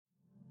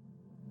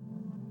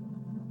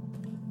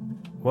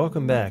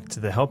Welcome back to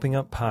the Helping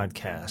Up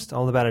podcast,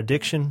 all about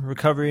addiction,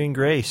 recovery, and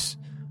grace.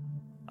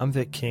 I'm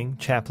Vic King,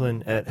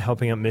 chaplain at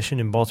Helping Up Mission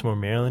in Baltimore,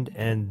 Maryland,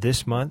 and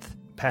this month,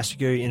 Pastor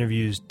Gary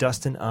interviews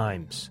Dustin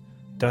Imes.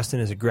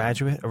 Dustin is a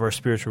graduate of our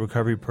spiritual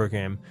recovery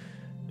program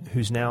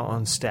who's now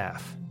on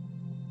staff.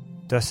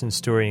 Dustin's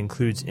story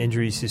includes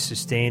injuries he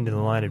sustained in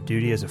the line of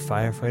duty as a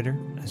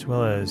firefighter, as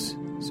well as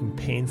some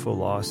painful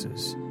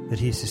losses that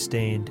he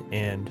sustained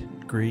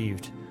and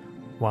grieved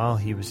while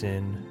he was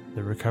in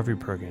the recovery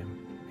program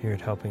here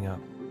at Helping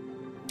Up.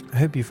 I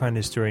hope you find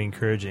his story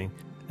encouraging.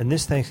 And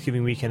this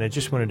Thanksgiving weekend, I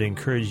just wanted to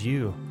encourage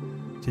you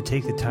to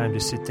take the time to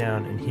sit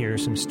down and hear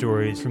some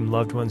stories from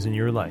loved ones in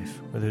your life,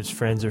 whether it's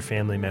friends or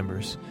family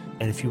members.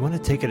 And if you want to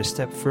take it a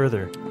step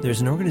further,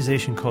 there's an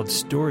organization called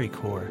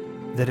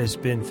StoryCorps that has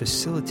been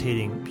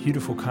facilitating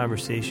beautiful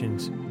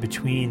conversations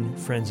between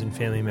friends and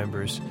family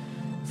members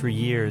for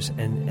years,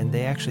 and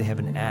they actually have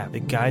an app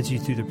that guides you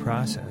through the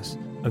process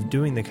of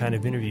doing the kind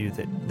of interview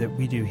that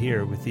we do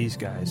here with these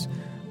guys,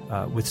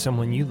 with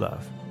someone you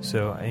love.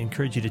 So I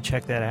encourage you to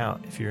check that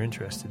out if you're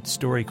interested.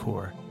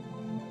 StoryCorps.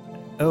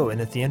 Oh, and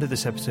at the end of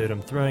this episode,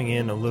 I'm throwing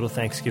in a little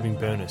Thanksgiving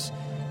bonus.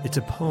 It's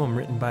a poem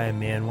written by a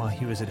man while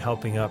he was at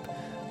Helping Up,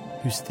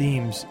 whose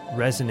themes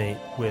resonate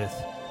with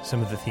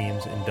some of the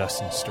themes in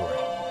Dustin's story.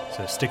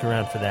 So stick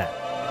around for that.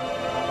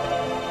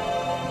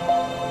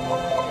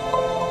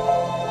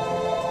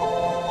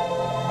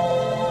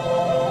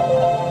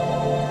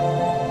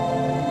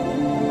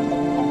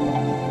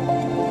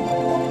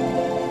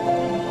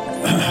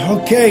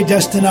 Okay,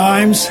 Dustin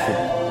Imes.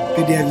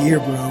 Good to have you here,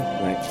 bro.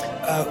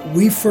 Thanks.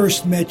 We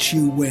first met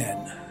you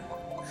when?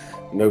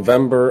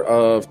 November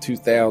of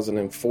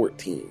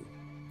 2014.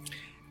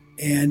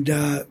 And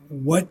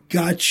what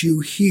got you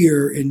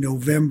here in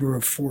November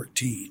of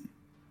 14?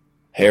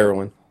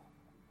 Heroin.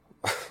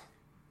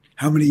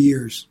 How many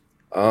years?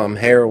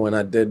 Heroin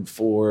I did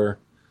for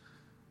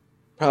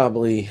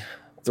probably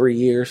 3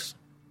 years.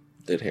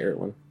 Did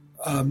heroin.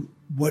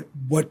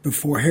 What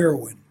before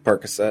heroin?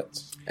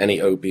 Percocets.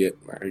 Any opiate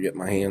I could get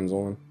my hands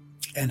on.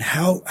 And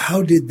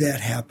how did that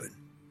happen?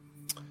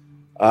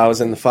 I was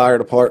in the fire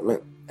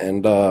department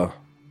and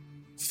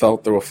fell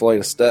through a flight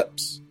of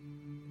steps.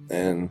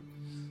 And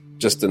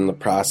just in the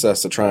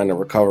process of trying to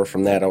recover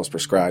from that, I was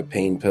prescribed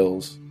pain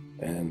pills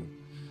and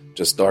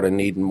just started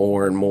needing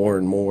more and more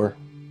and more.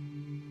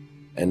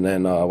 And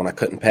then when I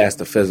couldn't pass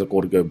the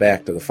physical to go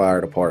back to the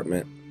fire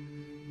department,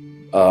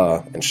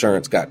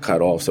 insurance got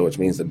cut off, so which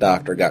means the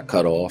doctor got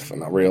cut off,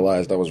 and I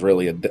realized I was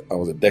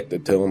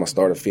addicted to them. I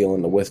started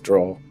feeling the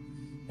withdrawal,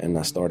 and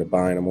I started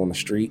buying them on the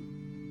street,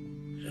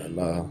 and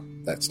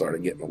that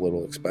started getting a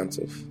little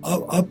expensive.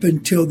 Up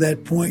until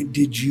that point,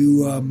 did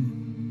you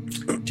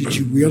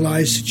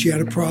realize that you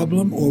had a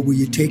problem, or were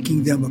you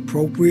taking them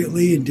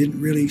appropriately and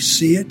didn't really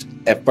see it?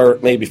 At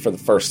first, maybe for the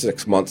first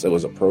 6 months, it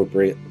was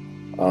appropriate.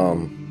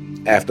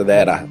 After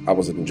that, I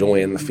was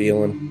enjoying the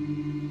feeling.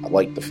 I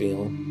liked the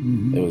feeling.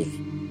 Mm-hmm. It was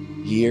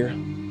a year.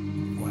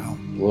 Wow.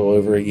 A little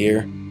over a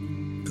year.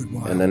 Good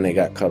while. And then they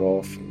got cut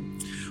off.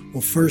 Well,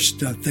 first,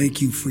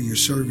 thank you for your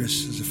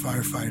service as a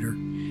firefighter.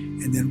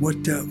 And then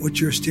what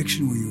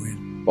jurisdiction were you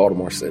in?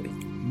 Baltimore City.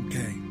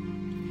 Okay.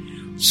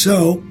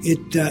 So you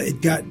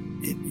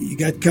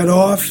got cut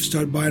off,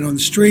 started buying on the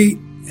street,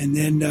 and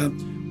then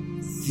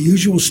the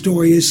usual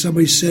story is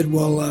somebody said,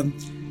 well,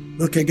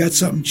 look, I got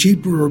something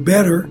cheaper or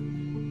better.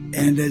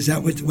 And is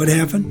that what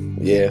happened?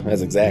 Yeah, that's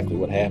exactly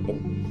what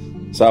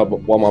happened. So,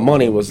 my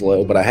money was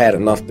low, but I had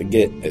enough to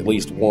get at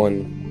least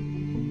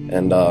one,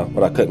 and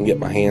but I couldn't get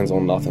my hands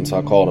on nothing, so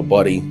I called a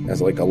buddy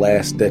as like a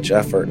last-ditch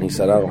effort, and he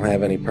said, I don't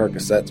have any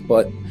Percocets,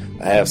 but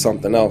I have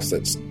something else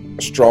that's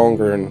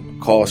stronger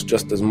and costs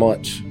just as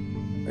much.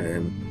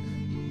 And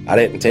I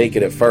didn't take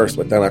it at first,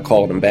 but then I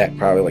called him back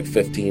probably like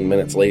 15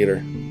 minutes later,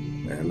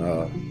 and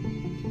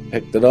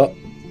picked it up.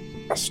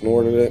 I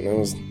snorted it, and it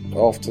was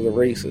off to the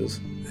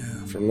races.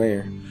 From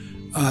there,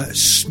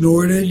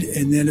 snorted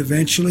and then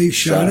eventually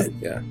shot it.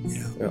 Yeah.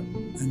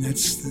 And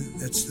that's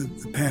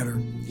the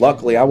pattern.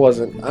 Luckily, I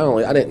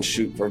didn't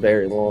shoot for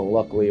very long.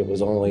 Luckily, it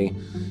was a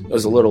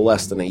little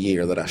less than a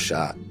year that I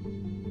shot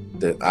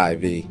the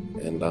IV,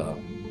 and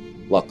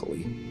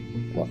luckily,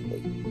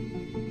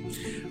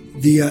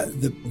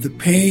 the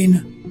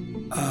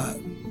pain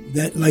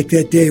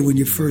that day when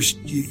you first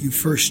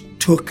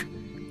took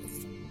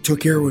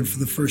heroin for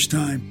the first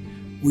time.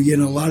 Were you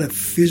in a lot of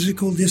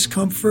physical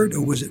discomfort,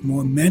 or was it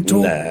more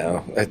mental?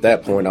 No. At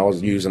that point, I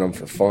was using them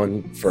for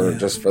fun,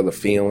 just for the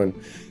feeling,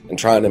 and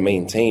trying to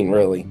maintain,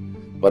 really.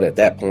 But at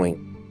that point,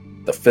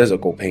 the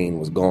physical pain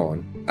was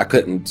gone. I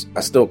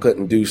still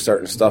couldn't do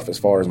certain stuff as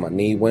far as my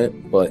knee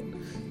went, but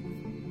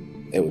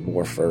it was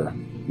more for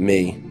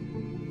me.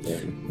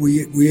 And were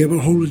you able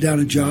to hold down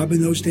a job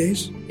in those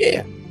days?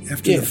 Yeah.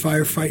 After the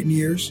firefighting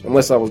years?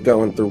 Unless I was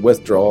going through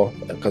withdrawal,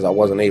 because I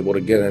wasn't able to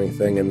get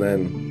anything, and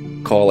then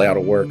call out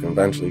of work and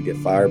eventually get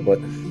fired. But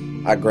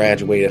I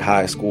graduated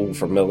high school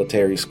from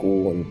military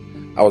school,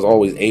 and I was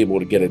always able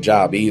to get a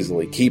job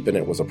easily. Keeping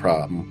it was a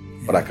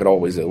problem, but I could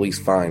always at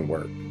least find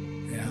work.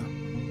 Yeah.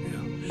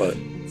 But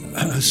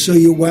so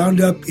you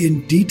wound up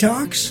in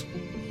detox?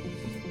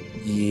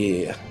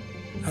 Yeah.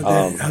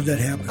 How'd that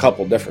happen? A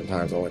couple different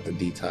times I went to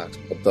detox.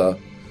 But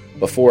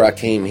before I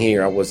came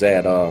here, I was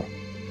I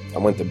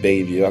went to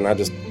Bayview, and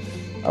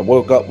I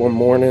woke up one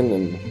morning,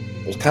 and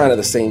it was kind of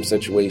the same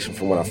situation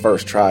from when I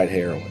first tried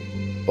heroin.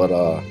 But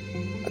I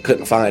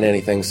couldn't find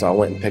anything, so I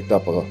went and picked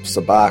up a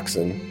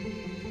Suboxone,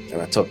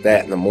 and I took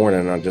that in the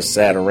morning, and I just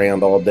sat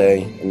around all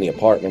day in the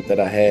apartment that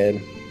I had,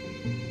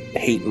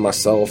 hating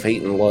myself,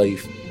 hating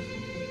life,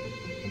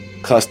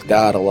 cussed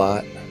God a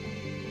lot,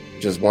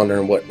 just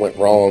wondering what went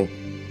wrong.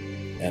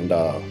 And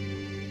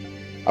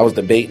I was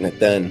debating it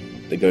then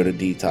to go to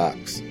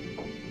detox.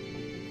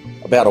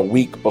 About a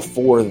week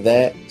before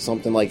that,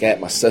 something like that,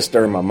 my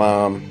sister and my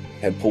mom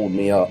had pulled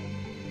me up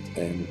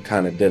and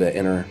kind of did an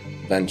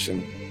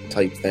intervention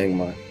type thing.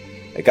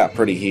 It got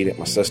pretty heated.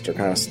 My sister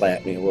kind of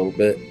slapped me a little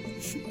bit.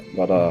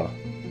 But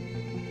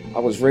I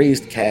was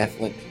raised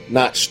Catholic,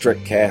 not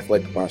strict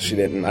Catholic. I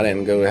didn't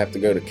have to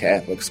go to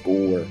Catholic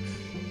school, or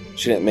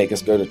she didn't make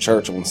us go to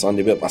church on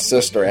Sunday. But my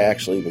sister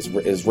actually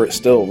is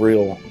still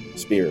real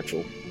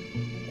spiritual,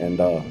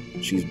 and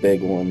she's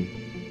big on.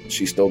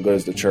 She still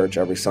goes to church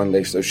every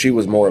Sunday, so she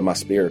was more of my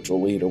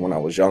spiritual leader when I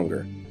was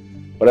younger.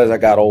 But as I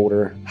got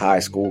older, high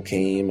school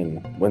came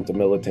and went to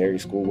military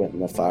school, went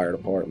in the fire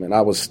department.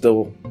 I was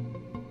still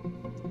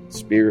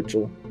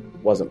spiritual,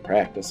 wasn't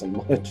practicing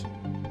much.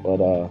 But,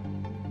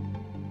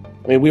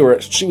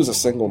 she was a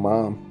single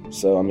mom,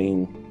 so,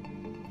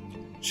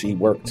 she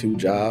worked 2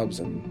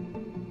 jobs,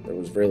 and there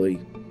was really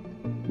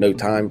no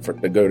time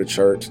to go to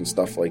church and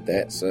stuff like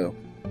that, so.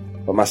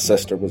 But my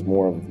sister was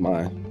more of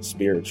my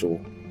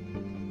spiritual.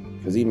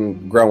 Because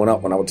even growing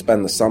up, when I would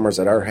spend the summers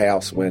at her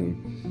house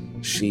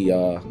when she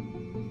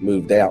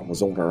moved out and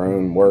was on her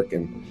own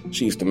working,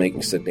 she used to make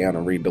me sit down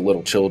and read the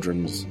little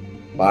children's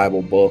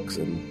Bible books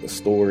and the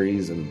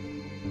stories. And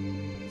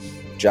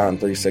John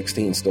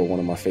 3:16 is still one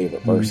of my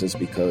favorite verses,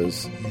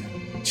 because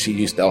she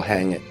used to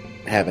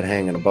have it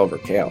hanging above her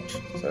couch.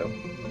 So,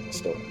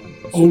 still.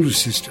 Older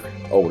sister.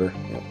 Older,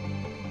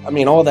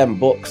 yeah. All them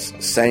books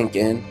sank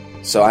in.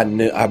 So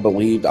I've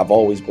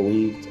always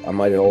believed. I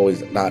might have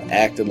always not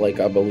acted like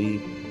I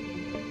believed,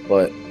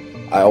 but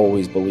I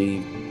always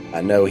believed.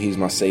 I know he's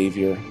my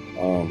savior.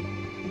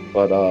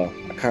 But I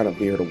kind of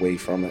veered away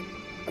from it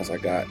as I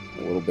got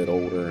a little bit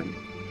older, and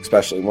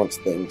especially once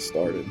things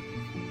started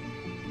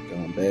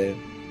going bad.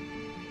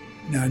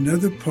 Now,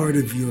 another part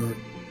of your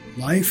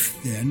life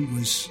then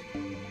was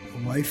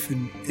a wife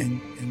and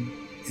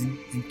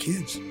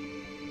kids.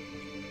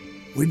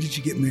 When did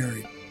you get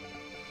married?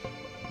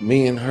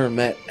 Me and her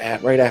met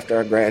right after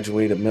I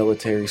graduated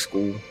military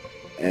school,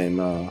 and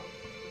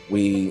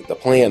the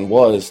plan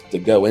was to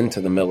go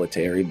into the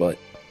military, but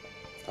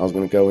I was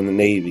going to go in the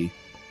Navy,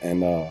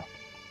 and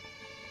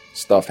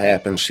stuff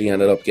happened. She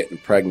ended up getting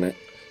pregnant,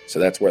 so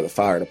that's where the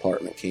fire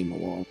department came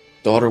along.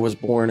 Daughter was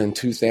born in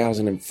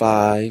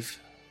 2005,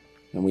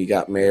 and we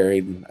got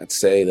married, I'd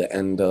say, the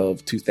end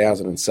of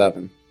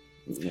 2007,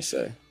 I'm going to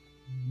say.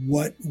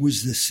 What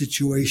was the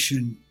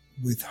situation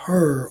with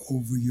her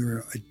over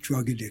your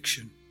drug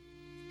addiction?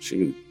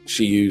 She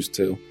used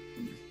to,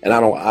 and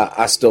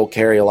I still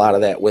carry a lot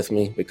of that with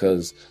me,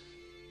 because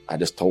I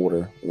just told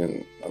her,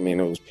 and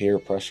it was peer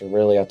pressure,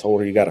 really. I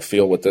told her, you got to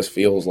feel what this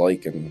feels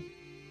like, and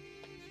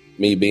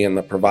me being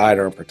the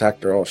provider and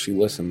protector, she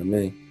listened to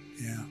me.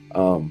 Yeah.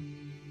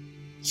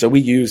 So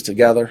we used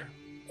together.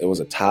 It was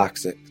a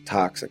toxic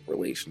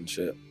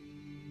relationship.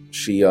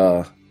 She's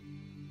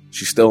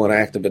still in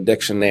active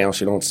addiction now.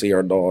 She don't see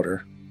her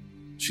daughter.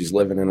 She's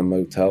living in a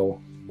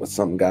motel with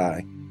some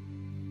guy.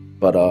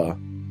 But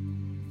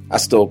I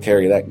still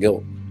carry that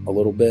guilt a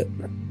little bit,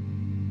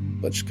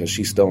 but because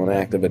she's still in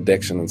active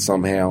addiction, and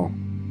somehow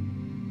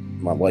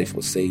my life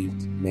was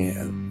saved,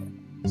 man.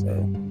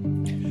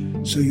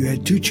 So you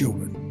had 2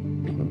 children,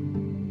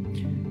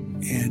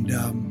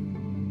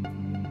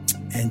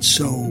 and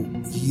so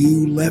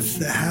you left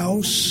the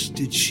house.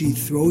 Did she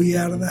throw you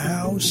out of the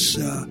house?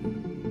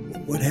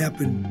 What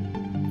happened?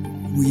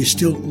 Were you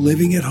still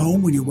living at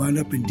home when you wound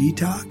up in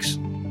detox?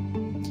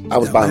 I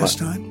was by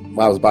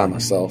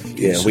myself.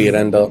 Yeah, so we had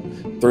ended up,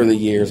 through the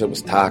years, it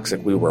was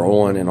toxic. We were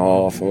on and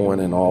off. And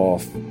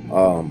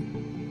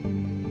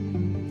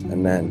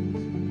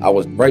then I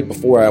was, right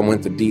before I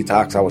went to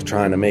detox, I was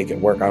trying to make it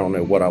work. I don't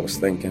know what I was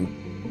thinking,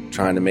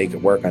 trying to make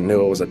it work. I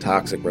knew it was a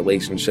toxic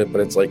relationship, but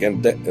it's like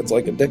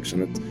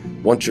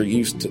addiction. Once you're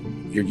used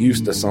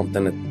to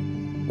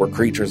something, we're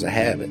creatures of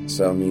habit.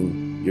 So,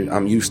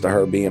 I'm used to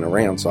her being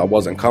around, so I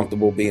wasn't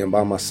comfortable being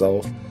by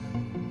myself.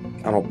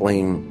 I don't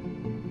blame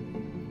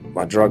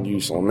my drug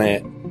use on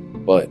that,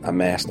 but I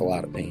masked a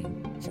lot of pain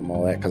from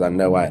all that, because I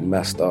know I had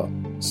messed up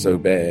so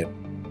bad.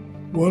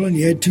 Well, and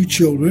you had 2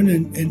 children,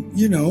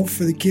 and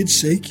for the kids'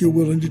 sake, you're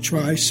willing to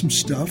try some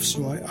stuff,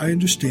 so I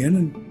understand,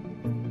 and,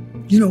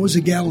 it was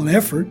a gallant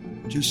effort,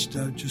 just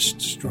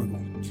struggle.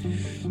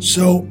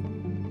 So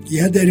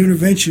you had that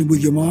intervention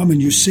with your mom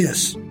and your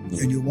sis,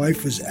 and your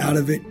wife was out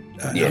of it,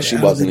 she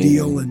out wasn't of the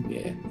deal,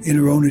 even, in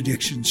her own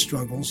addiction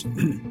struggles.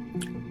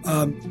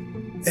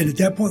 And at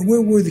that point,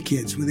 where were the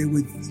kids? Were they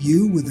with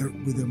you, with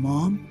their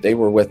mom? They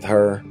were with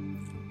her.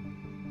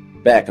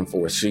 back and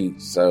forth.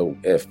 So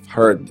if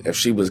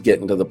she was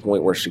getting to the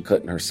point where she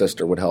couldn't, her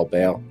sister would help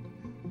out,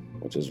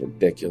 which is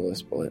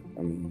ridiculous. But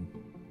I mean,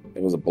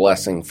 it was a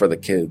blessing for the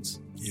kids.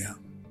 Yeah.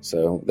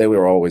 So they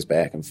were always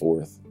back and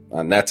forth.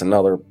 And that's a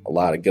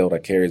lot of guilt I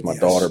carry is my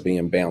daughter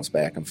being bounced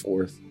back and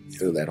forth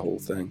through that whole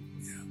thing.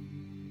 Yeah.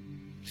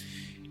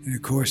 And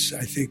of course,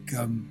 I think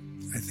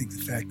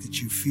the fact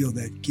that you feel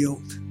that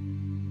guilt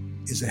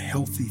is a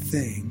healthy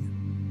thing.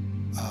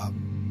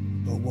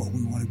 But what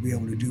we want to be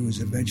able to do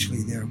is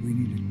eventually we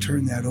need to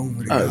turn that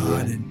over to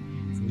God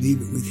and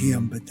leave it with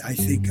Him. But I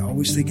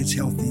always think it's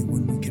healthy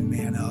when we can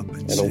man up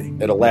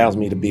and it allows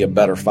me to be a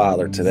better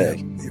father today.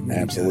 Yeah, it really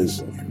Absolutely. Does.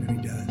 It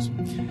really does.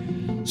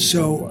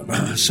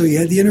 So you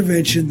had the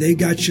intervention. They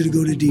got you to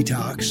go to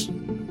detox.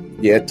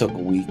 Yeah, it took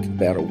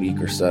about a week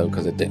or so,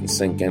 because it didn't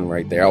sink in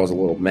right there. I was a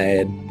little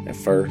mad at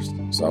first,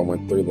 so I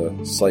went through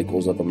the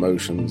cycles of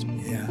emotions.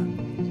 Yeah,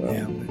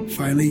 But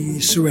finally,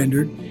 you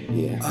surrendered.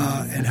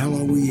 Yeah. And how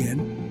long were you in?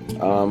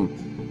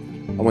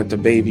 I went to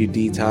Bayview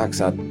Detox.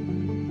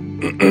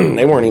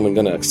 They weren't even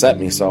going to accept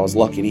me, so I was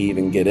lucky to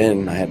even get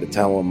in. I had to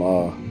tell them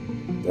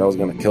that I was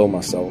going to kill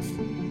myself,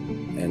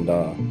 and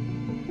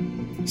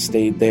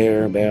stayed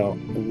there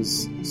it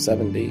was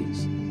 7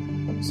 days.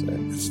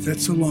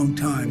 That's a long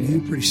time. You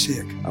were pretty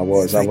sick. I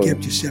was. If they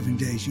kept you 7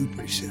 days, you were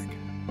pretty sick.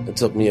 It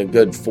took me a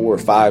good 4 or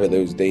 5 of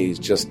those days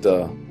just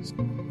to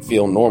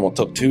feel normal. It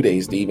took 2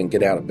 days to even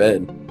get out of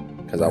bed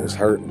because I was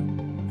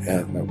hurting. Yeah.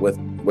 And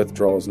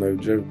withdrawal is no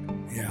joke.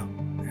 Yeah.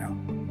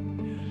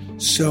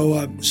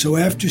 So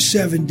after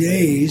 7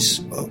 days,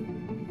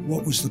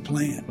 what was the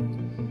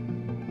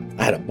plan?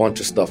 I had a bunch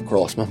of stuff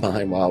cross my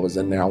mind while I was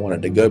in there. I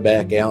wanted to go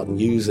back out and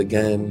use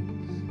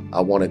again. I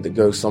wanted to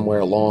go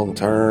somewhere long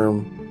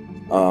term.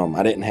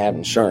 I didn't have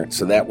insurance,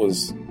 so that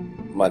was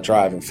my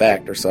driving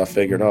factor. So I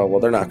figured,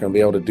 they're not going to be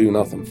able to do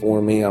nothing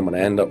for me. I'm going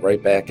to end up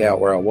right back out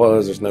where I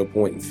was. There's no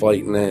point in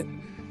fighting it.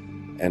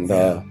 And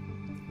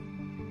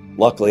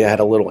luckily, I had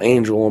a little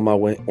angel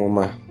on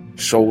my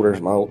shoulders.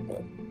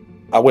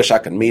 I wish I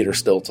could meet her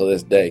still to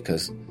this day,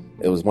 because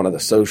it was one of the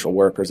social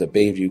workers at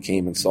Bayview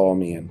came and saw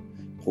me and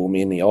pulled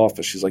me in the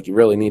office. She's like, "You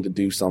really need to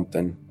do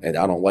something. And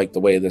I don't like the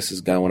way this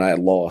is going."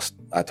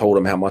 I told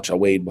him how much I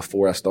weighed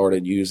before I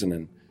started using,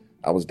 and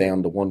I was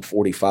down to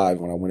 145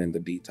 when I went into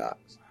detox.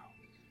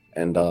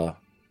 And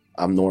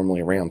I'm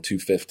normally around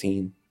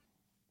 215.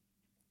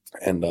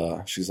 And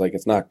she's like,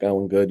 "It's not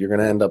going good. You're going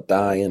to end up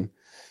dying."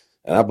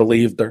 And I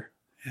believed her.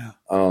 Yeah.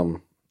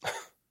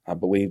 I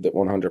believed it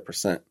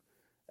 100%.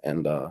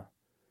 And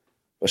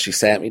but she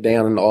sat me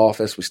down in the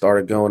office. We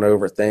started going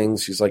over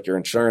things. She's like, "Your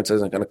insurance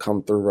isn't going to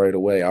come through right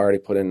away. I already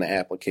put in the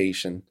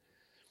application.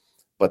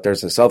 But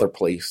there's this other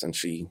place." And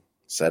she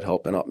said,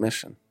 "Helping Up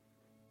Mission."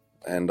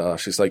 And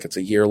she's like, "It's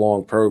a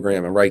year-long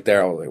program." And right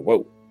there, I was like,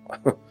 whoa,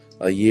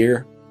 a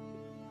year?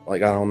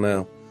 Like, I don't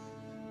know.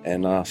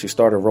 And she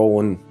started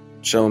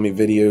showing me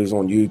videos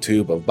on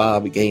YouTube of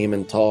Bobby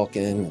Gaiman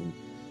talking. And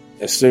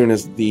as soon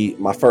as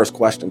my first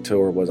question to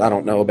her was, "I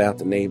don't know about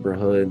the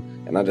neighborhood."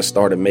 And I just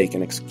started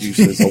making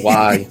excuses of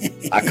why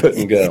I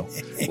couldn't go.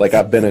 Like,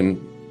 I've been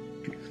in,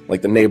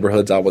 like, the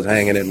neighborhoods I was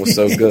hanging in was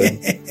so good.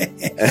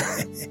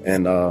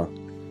 And I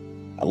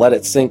let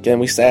it sink in.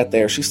 We sat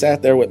there. She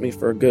sat there with me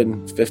for a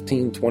good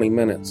 15, 20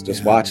 minutes,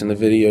 just watching the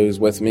videos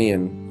with me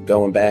and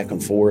going back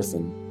and forth.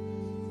 And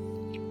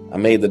I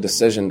made the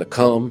decision to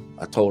come.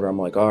 I told her, I'm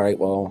like, "All right,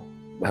 well,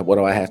 what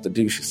do I have to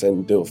do?" She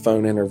said, "Do a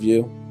phone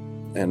interview,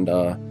 and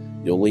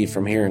you'll leave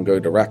from here and go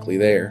directly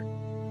there."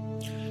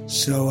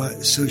 So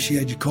she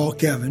had you call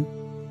Kevin.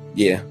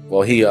 Yeah.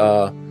 Well,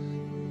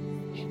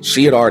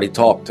 she had already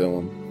talked to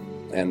him,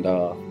 and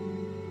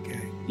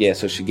yeah.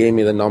 So she gave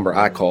me the number.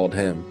 I called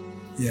him.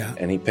 Yeah.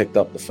 And he picked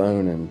up the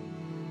phone, and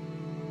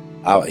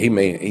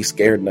he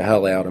scared the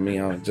hell out of me.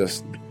 At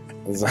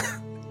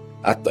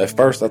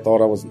first I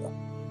thought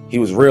he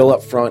was real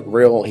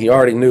upfront, he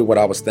already knew what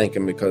I was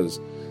thinking, because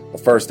the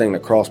first thing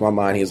that crossed my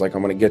mind, he's like,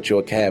 "I'm going to get you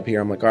a cab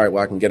here." I'm like, "All right,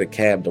 well, I can get a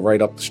cab to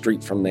right up the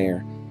street from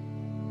there,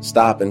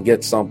 stop and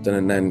get something,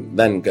 and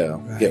then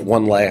go get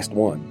one last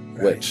one,"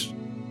 which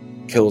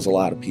kills a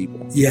lot of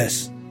people.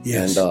 Yes.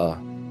 And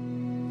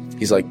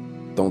he's like,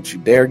 "Don't you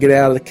dare get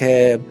out of the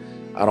cab.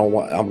 I'm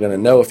going to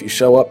know if you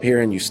show up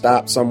here and you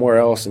stop somewhere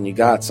else and you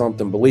got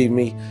something. Believe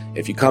me,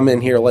 if you come in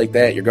here like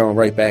that, you're going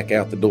right back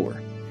out the door."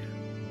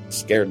 It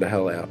scared the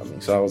hell out of me.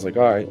 So I was like,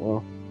 "All right,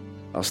 well,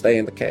 I'll stay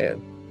in the cab."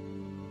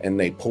 And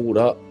they pulled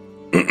up,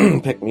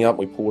 picked me up.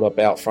 We pulled up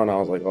out front. I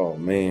was like, "Oh,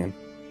 man,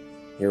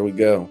 here we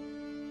go."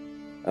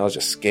 I was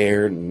just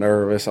scared and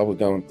nervous. I was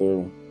going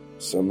through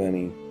so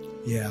many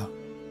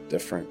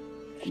different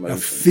emotions. Now,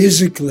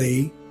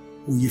 physically,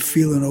 were you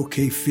feeling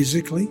okay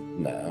physically?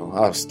 No,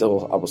 I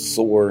was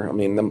sore. I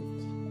mean,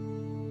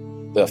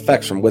 the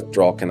effects from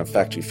withdrawal can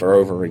affect you for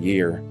over a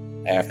year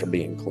after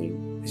being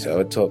clean. So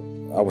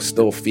I was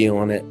still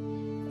feeling it,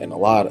 and a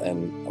lot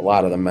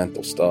of the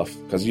mental stuff,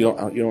 because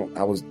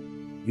I was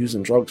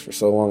using drugs for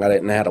so long, I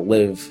didn't know how to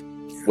live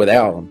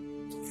without them.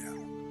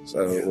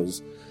 So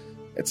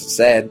it's a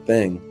sad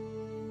thing.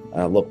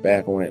 I look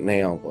back on it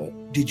now,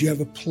 but did you have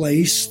a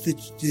place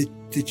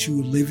that you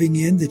were living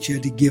in that you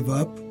had to give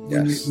up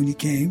when you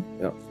came?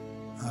 Yep.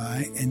 All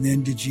right. And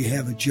then did you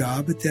have a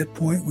job at that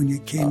point when you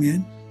came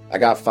in? I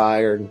got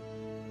fired,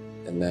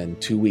 and then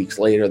 2 weeks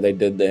later they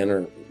did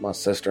my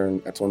sister,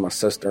 and that's when my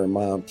sister and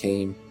mom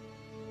came.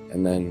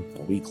 And then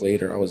a week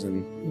later I was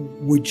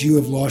in. Would you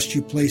have lost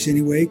your place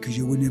anyway because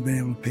you wouldn't have been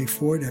able to pay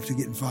for it after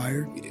getting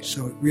fired? Yeah.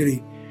 So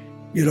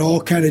it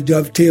all kind of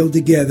dovetailed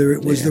together.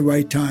 It was the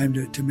right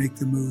time to make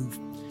the move.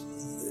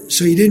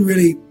 So you didn't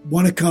really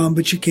want to come,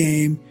 but you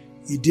came.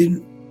 You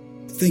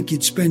didn't think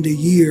you'd spend a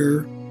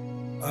year.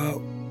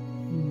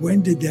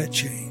 When did that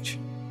change?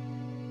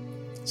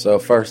 So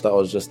first I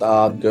was just,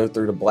 I'll go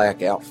through the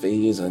blackout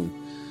phase and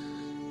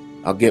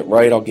I'll get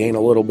right. I'll gain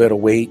a little bit of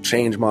weight,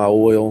 change my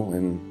oil,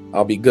 and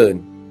I'll be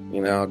good.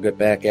 I'll get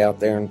back out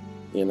there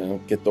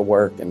and, get to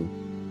work.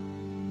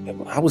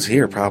 And I was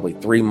here probably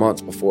 3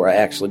 months before I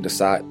actually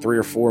decided, 3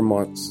 or 4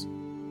 months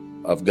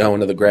of going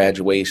to the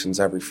graduations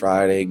every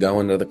Friday,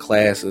 going to the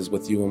classes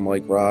with you and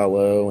Mike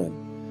Rollo.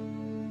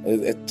 And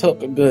it took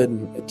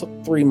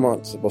 3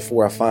 months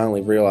before I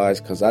finally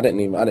realized, because I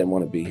didn't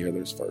want to be here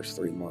those first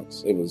 3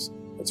 months.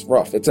 It's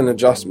rough. It's an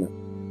adjustment.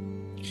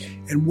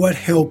 And what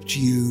helped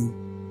you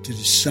to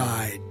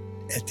decide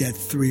at that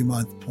 3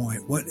 month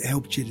point? What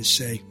helped you to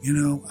say,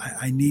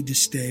 I need to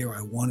stay, or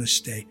I want to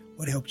stay?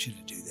 What helped you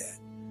to do that?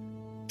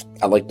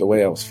 I liked the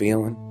way I was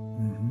feeling.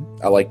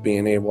 I like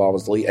being able,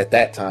 at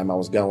that time I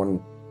was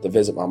going to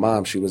visit my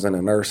mom. She was in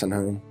a nursing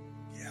home.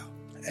 Yeah.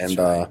 And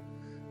right.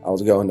 I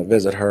was going to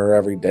visit her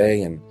every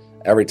day, and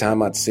every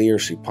time I'd see her,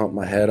 she'd pump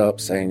my head up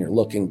saying, "You're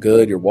looking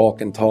good. You're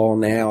walking tall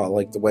now. I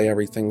like the way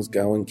everything's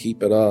going.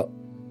 Keep it up."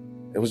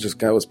 It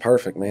was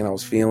perfect, man. I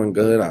was feeling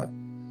good. I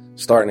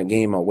starting to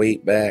gain my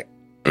weight back.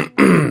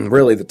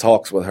 Really, the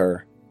talks with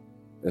her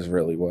is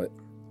really what.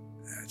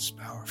 That's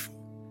powerful.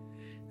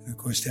 And of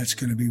course, that's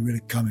going to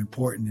become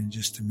important in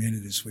just a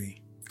minute as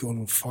we go a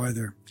little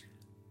farther.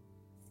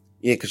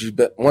 Yeah, because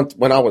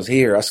when I was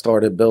here, I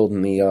started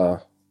building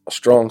a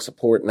strong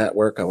support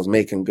network. I was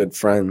making good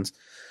friends,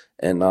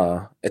 and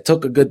it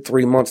took a good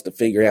 3 months to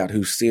figure out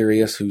who's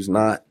serious, who's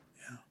not.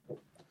 Yeah.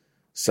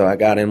 So I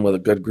got in with a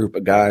good group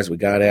of guys. We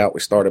got out. We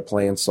started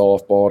playing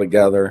softball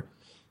together,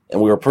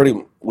 and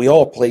we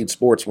all played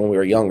sports when we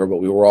were younger, but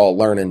we were all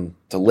learning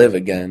to live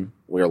again.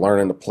 We were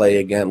learning to play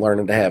again,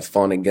 learning to have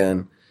fun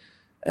again,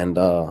 and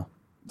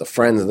the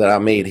friends that I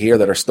made here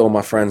that are still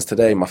my friends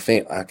today,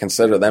 I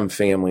consider them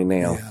family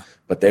now. Yeah.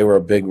 But they were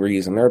a big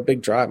reason. They're a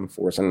big driving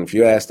force. And if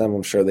you ask them,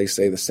 I'm sure they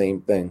say the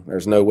same thing.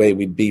 There's no way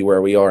we'd be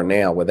where we are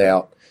now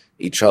without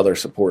each other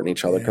supporting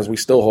each other, because we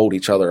still hold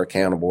each other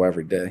accountable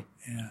every day.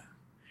 Yeah.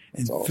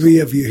 And awesome. 3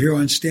 of you here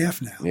on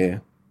staff now. Yeah.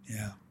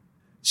 Yeah.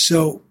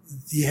 So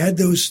you had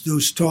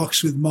those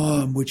talks with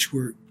Mom, which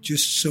were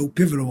just so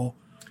pivotal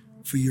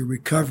for your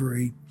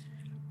recovery.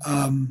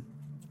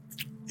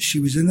 She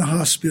was in the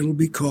hospital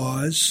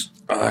because?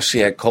 She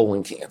had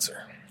colon cancer.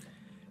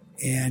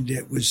 And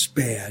it was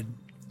bad.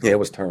 Yeah, it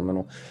was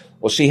terminal.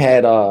 Well, she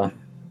had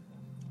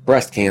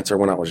breast cancer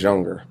when I was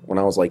younger, when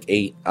I was like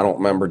 8. I don't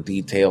remember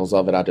details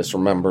of it. I just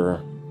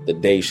remember the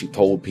day she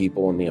told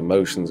people and the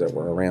emotions that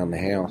were around the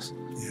house.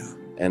 Yeah.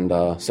 And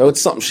so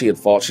it's something she had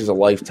fought. She's a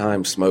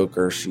lifetime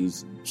smoker. She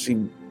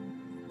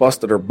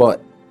busted her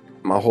butt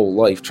my whole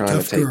life trying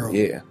Tough to take. Girl.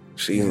 Yeah.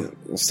 She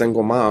a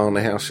single mom in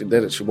the house. She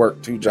did it. She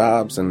worked 2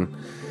 jobs, and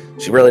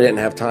she really didn't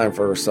have time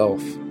for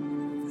herself.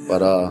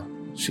 But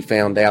she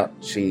found out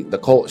she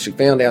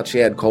found out she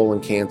had colon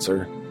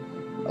cancer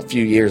a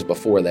few years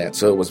before that.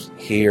 So it was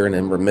here and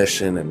in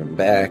remission and then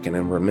back and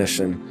in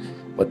remission.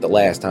 But the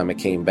last time it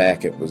came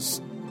back, it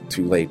was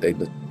too late. They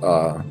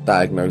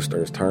diagnosed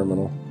her as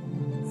terminal.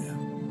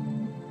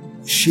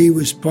 Yeah. She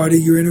was part of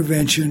your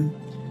intervention.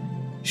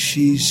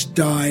 She's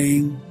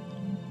dying,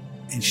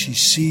 and she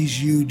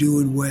sees you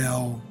doing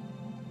well,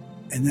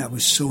 and that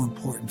was so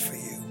important for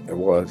you. It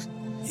was.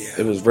 Yeah.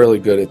 It was really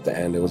good at the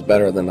end. It was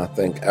better than I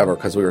think ever,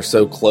 because we were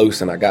so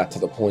close, and I got to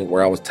the point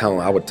where I would tell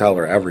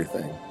her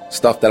everything.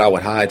 Stuff that I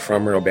would hide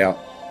from her about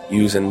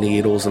using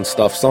needles and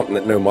stuff, something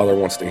that no mother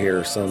wants to hear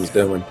her son's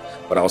doing.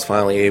 But I was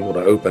finally able to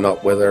open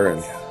up with her,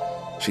 and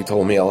she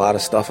told me a lot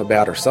of stuff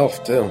about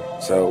herself too.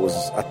 So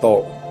I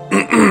thought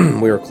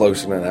we were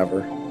closer than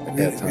ever at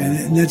that time.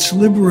 And that's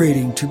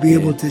liberating to be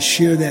able to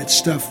share that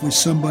stuff with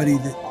somebody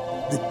that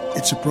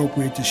it's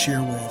appropriate to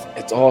share with.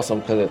 It's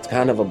awesome, because it's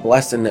kind of a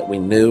blessing that we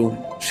knew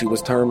she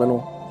was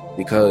terminal,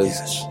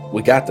 because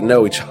we got to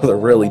know each other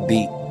really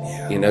deep.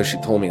 Yeah. She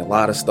told me a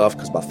lot of stuff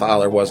because my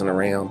father wasn't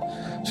around.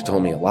 She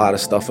told me a lot of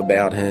stuff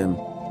about him.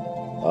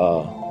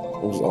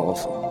 It was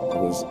awesome.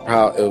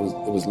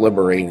 It was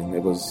liberating.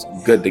 It was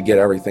good to get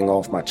everything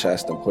off my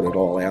chest and put it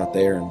all out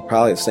there, and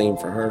probably the same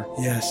for her.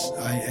 Yes,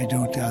 I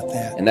don't doubt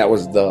that. And that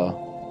was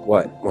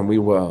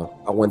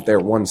I went there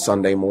one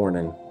Sunday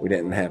morning. We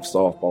didn't have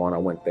softball, and I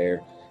went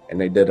there,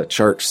 and they did a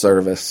church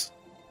service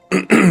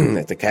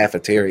at the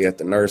cafeteria at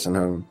the nursing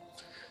home.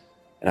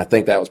 And I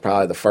think that was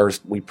probably the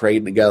first, we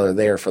prayed together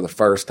there for the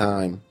first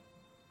time,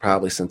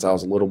 probably since I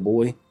was a little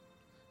boy.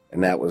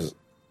 And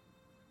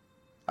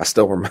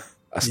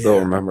I still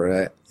remember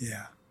that.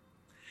 Yeah.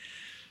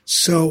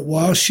 So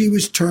while she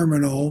was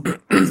terminal,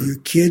 your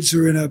kids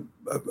are in a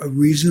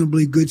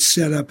reasonably good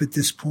setup at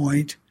this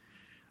point.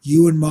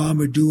 You and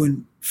Mom are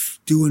doing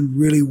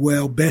really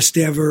well, best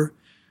ever.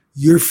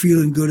 You're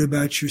feeling good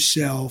about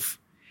yourself.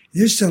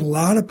 There's a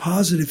lot of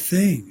positive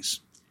things,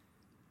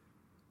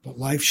 but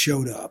life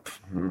showed up.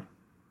 Mm-hmm.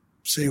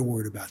 Say a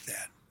word about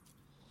that.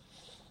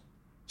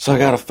 So I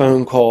got a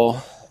phone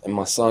call, and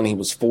my son, he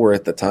was 4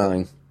 at the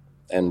time,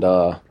 and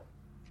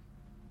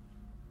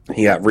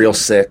he got real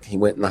sick. He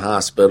went in the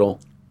hospital,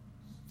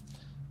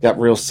 got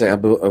real sick.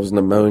 It was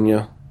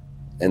pneumonia,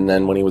 and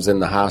then when he was in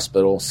the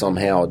hospital,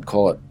 somehow it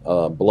caught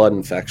a blood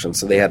infection,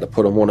 so they had to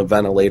put him on a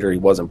ventilator. He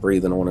wasn't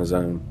breathing on his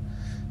own.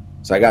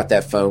 So I got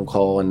that phone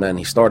call, and then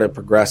he started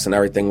progressing.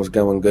 Everything was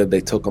going good.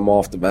 They took him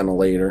off the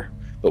ventilator,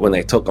 but when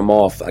they took him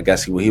off, I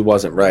guess he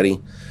wasn't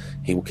ready.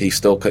 He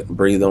still couldn't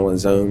breathe on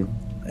his own,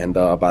 and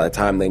by the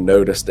time they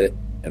noticed it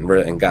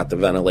and got the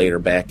ventilator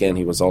back in,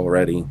 he was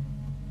already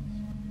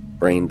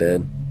brain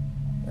dead.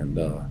 And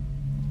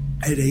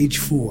at age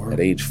 4. At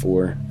age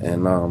 4,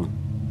 and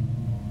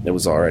it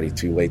was already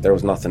too late. There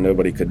was nothing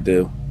nobody could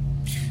do.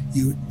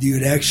 You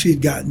had actually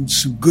gotten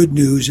some good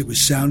news. It was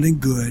sounding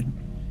good,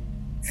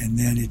 and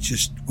then it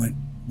just went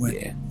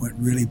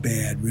really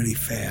bad, really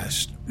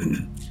fast.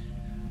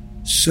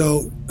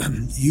 So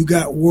you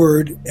got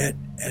word at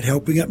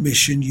Helping Up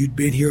Mission. You'd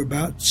been here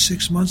about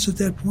 6 months at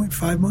that point,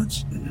 5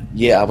 months?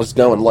 Yeah, I was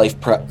going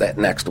life prep that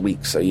next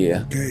week, so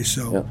yeah. Okay,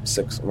 so yep,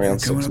 around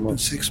 6 months. Coming up in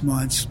 6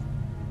 months.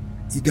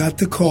 You got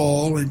the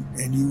call,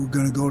 and you were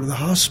going to go to the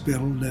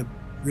hospital to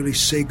really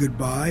say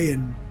goodbye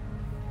and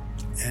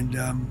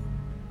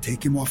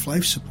take him off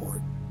life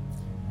support.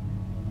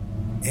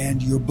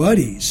 And your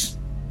buddies.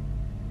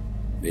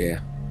 Yeah.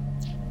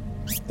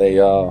 They,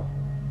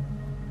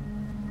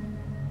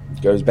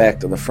 goes back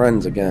to the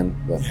friends again.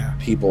 The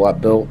people I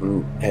built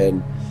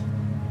and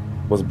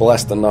was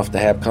blessed enough to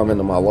have come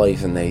into my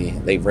life, and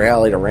they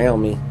rallied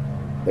around me.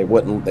 They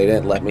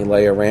didn't let me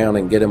lay around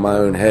and get in my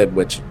own head,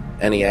 which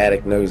any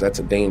addict knows that's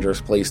a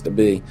dangerous place to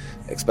be,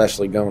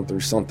 especially going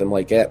through something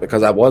like that,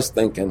 because I was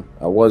thinking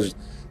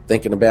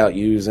about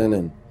using,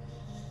 and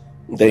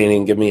they didn't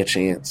even give me a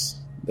chance.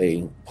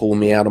 They pulled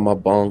me out of my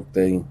bunk.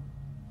 They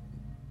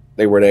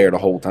were there the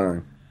whole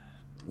time.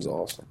 It was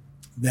awesome.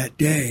 That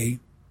day,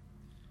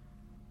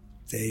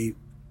 they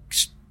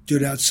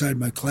stood outside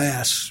my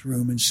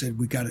classroom and said,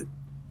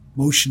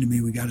 motioned to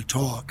me, we got to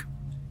talk.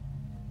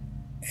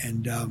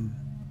 And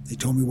they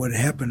told me what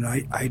had happened.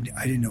 I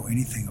didn't know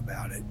anything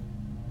about it.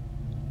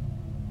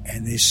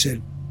 And they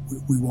said,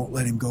 we won't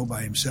let him go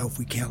by himself.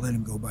 We can't let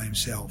him go by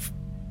himself.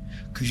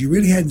 Because you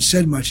really hadn't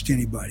said much to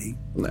anybody.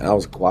 No, I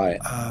was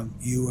quiet.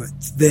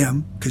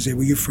 Them, because they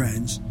were your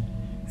friends,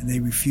 and they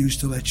refused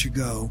to let you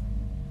go.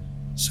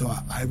 So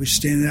I was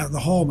standing out in the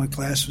hall. My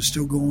class was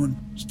still going,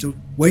 still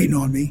waiting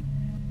on me.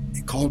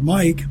 They called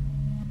Mike,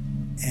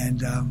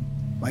 and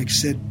Mike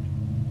said,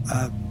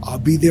 I'll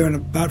be there in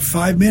about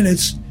 5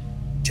 minutes.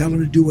 Tell them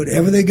to do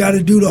whatever they got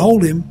to do to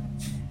hold him.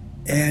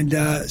 And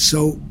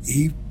so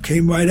he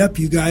came right up.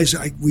 You guys,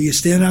 were you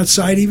standing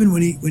outside even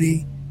when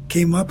he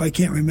came up? I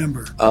can't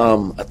remember.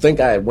 I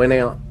think I went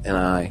out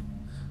and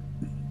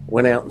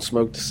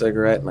smoked a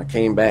cigarette, and I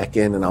came back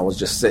in, and I was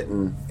just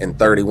sitting in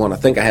 31. I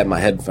think I had my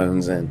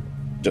headphones in,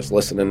 just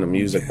listening to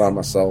music by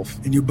myself.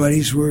 And your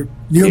buddies were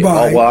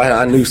nearby. Yeah, well,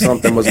 I knew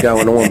something was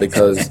going on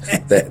because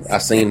I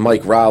seen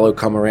Mike Rollo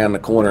come around the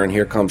corner, and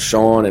here comes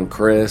Sean and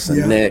Chris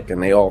and Nick,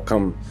 and they all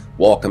come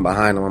walking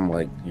behind him. I'm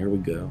like, here we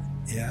go.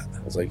 Yeah. I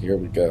was like, here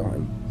we go.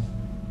 And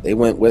they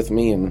went with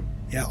me, and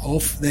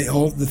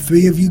the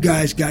 3 of you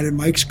guys got in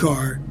Mike's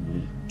car,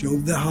 drove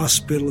to the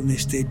hospital, and they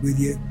stayed with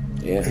you.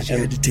 Yeah, because you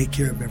had to take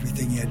care of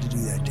everything you had to do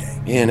that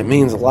day. Yeah, and it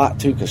means a lot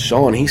too, because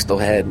Sean, he still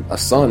had a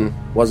son,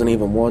 wasn't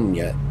even 1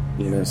 yet,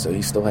 so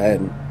he still had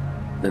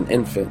an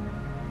infant,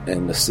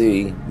 and to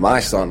see my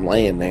son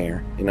laying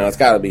there, it's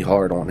got to be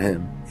hard on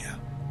him. Yeah.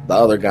 The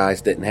other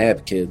guys didn't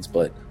have kids,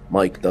 but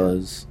Mike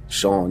does,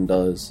 Sean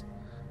does,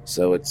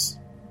 so it's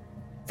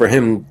for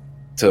him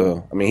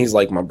to, he's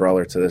like my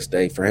brother to this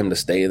day. For him to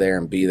stay there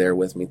and be there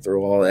with me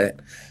through all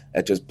that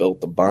just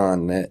built the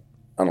bond that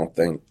I don't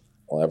think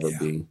will ever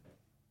be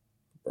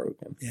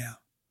broken. Yeah.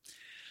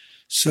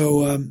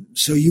 So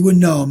you were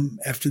numb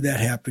after that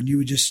happened. You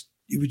were just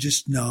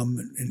numb,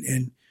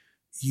 and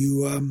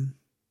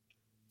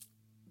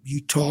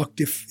you talked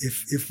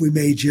if we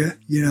made you,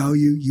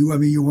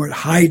 you weren't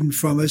hiding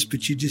from us,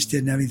 but you just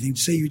didn't have anything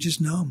to say. You were just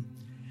numb.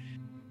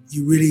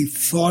 You really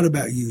thought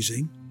about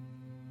using.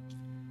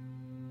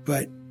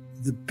 But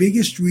the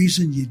biggest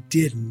reason you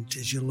didn't,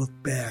 as you look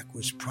back,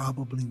 was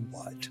probably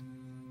what?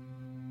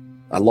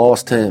 I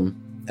lost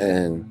him,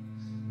 and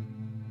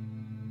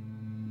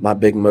my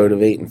big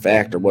motivating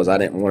factor was I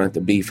didn't want it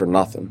to be for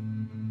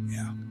nothing.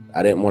 Yeah.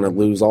 I didn't want to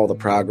lose all the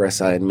progress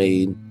I had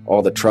made,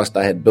 all the trust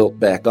I had built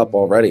back up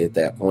already at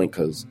that point,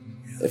 because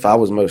if I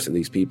was most of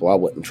these people, I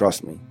wouldn't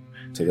trust me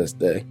to this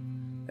day.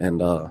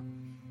 And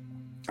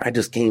I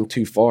just came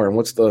too far. And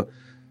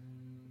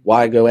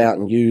why go out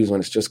and use when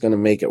it's just going to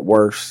make it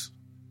worse?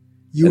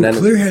 You were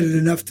clear-headed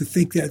enough to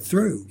think that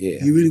through.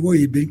 Yeah. You really were.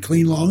 You'd been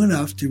clean long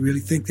enough to really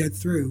think that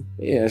through.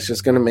 Yeah, it's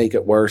just going to make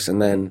it worse.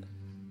 And then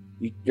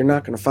you're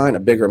not going to find a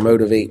bigger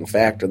motivating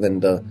factor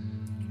than to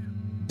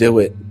do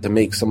it to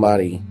make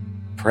somebody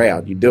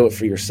proud. You do it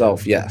for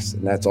yourself, yes,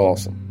 and that's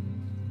awesome.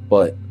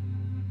 But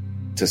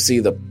to see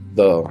the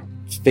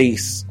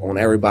face on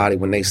everybody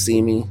when they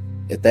see me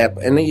at that,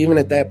 and even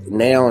at that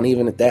now, and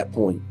even at that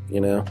point, you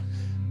know,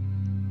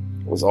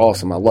 it was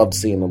awesome. I loved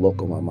seeing the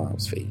look on my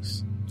mom's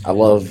face. I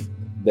love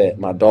that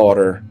my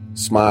daughter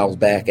smiles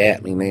back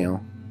at me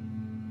now.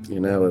 You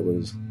know, it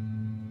was.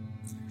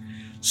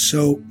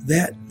 So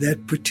that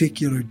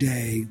particular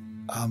day,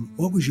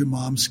 what was your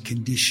mom's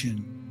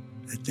condition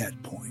at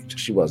that point?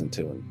 She wasn't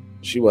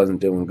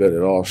doing good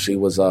at all. She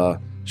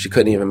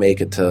couldn't even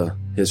make it to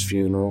his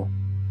funeral.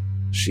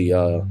 She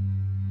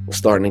was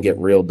starting to get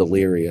real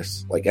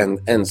delirious, like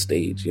end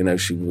stage. You know,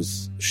 she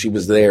was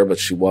there, but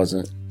she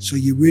wasn't. So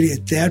you really,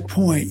 at that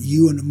point,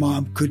 you and the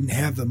mom couldn't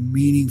have a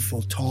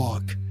meaningful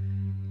talk,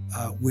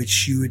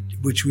 which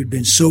had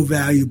been so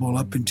valuable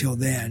up until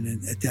then.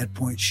 And at that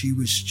point, she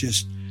was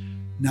just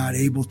not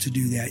able to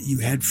do that. You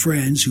had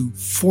friends who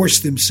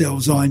forced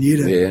themselves on you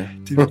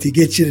to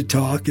get you to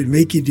talk and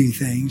make you do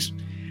things.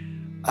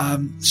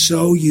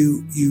 So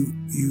you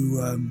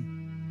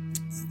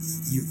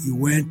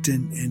went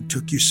and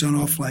took your son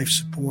off life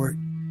support.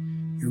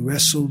 You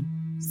wrestled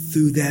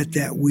through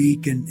that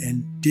week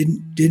and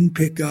didn't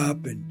pick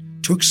up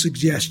and took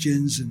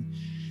suggestions and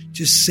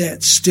just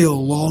sat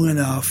still long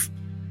enough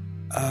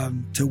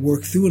to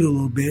work through it a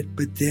little bit.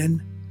 But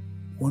then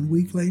 1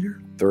 week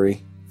later,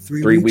 three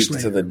weeks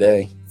later, to the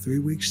day. 3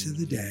 weeks to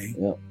the day.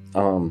 Yep.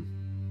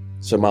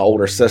 So my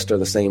older sister,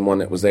 the same one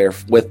that was there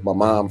with my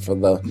mom for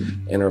the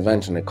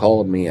intervention, had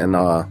called me, and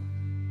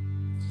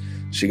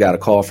she got a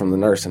call from the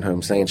nursing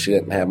home saying she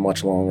didn't have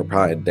much longer,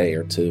 probably a day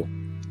or two.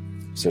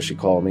 So she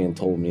called me and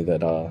told me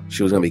that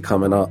she was going to be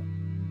coming up,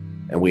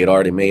 and we had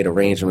already made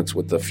arrangements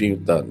with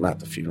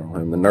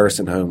the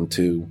nursing home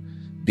to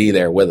be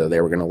there with her.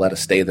 They were going to let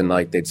us stay the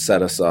night. They'd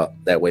set us up.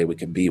 That way we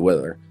could be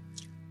with her.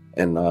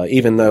 And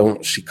even though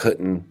she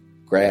couldn't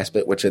grasp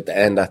it, which at the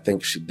end I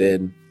think she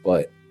did,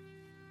 but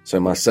so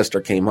my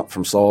sister came up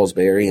from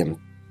Salisbury and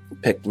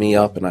picked me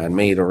up, and I had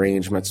made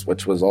arrangements,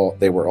 which was all,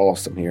 they were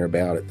awesome here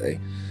about it. They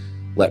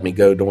let me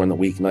go during the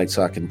weeknight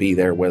so I can be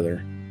there with her.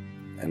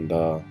 And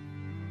I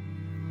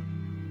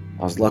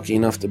was lucky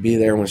enough to be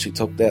there when she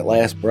took that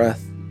last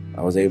breath.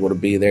 I was able to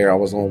be there. I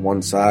was on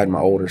one side, my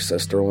older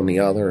sister on the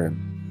other, and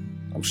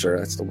I'm sure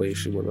that's the way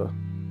she would have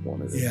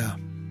wanted it. Yeah.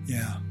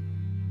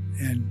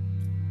 And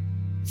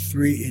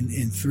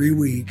in 3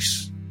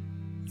 weeks,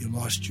 you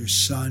lost your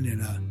son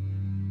in a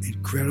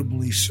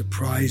incredibly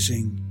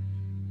surprising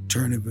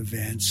turn of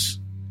events,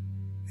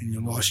 and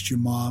you lost your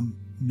mom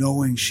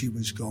knowing she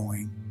was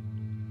going.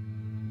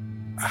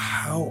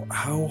 How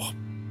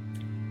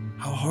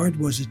hard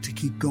was it to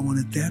keep going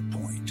at that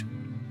point?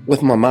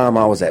 With my mom,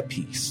 I was at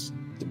peace,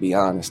 to be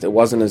honest. It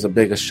wasn't as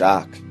big a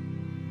shock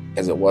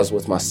as it was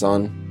with my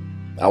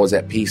son. I was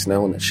at peace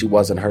knowing that she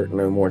wasn't hurting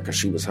no more because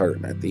she was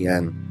hurting at the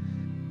end.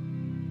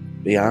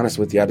 To be honest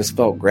with you, I just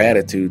felt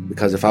gratitude,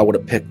 because if I would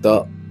have picked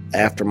up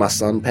after my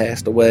son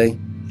passed away,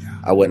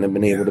 I wouldn't have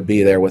been able to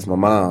be there with my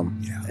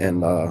mom.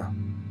 And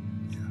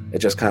it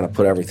just kind of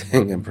put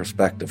everything in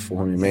perspective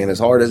for me, man. As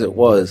hard as it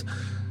was,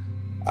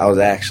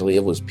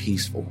 it was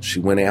peaceful. She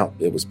went out,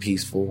 it was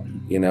peaceful.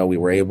 You know, we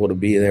were able to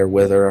be there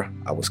with her.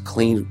 I was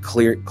clean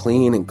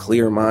and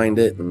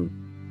clear-minded, and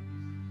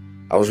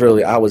I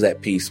was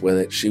at peace with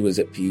it. She was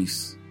at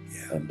peace.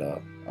 And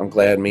I'm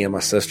glad me and my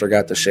sister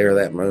got to share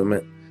that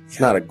moment. It's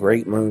not a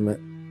great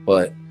moment,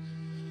 but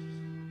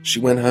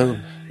she went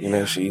home. You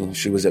know,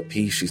 she was at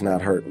peace. She's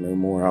not hurting no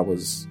more. I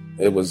was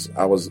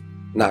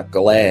not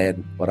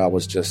glad, but I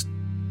was just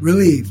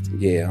relieved.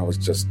 Yeah, I was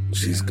just,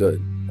 she's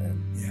good.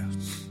 Yeah.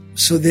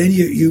 So then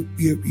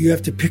you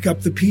have to pick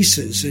up the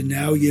pieces, and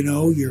now, you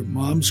know, your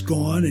mom's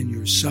gone and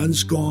your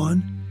son's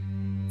gone,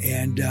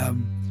 and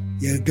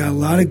you got a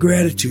lot of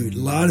gratitude, a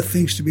lot of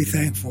things to be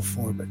thankful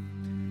for, but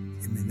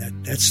I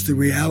mean, that's the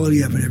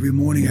reality of it. Every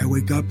morning I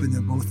wake up and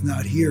they're both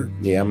not here.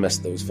 Yeah, I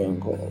missed those phone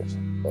calls,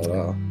 but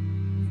I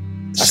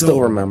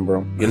still remember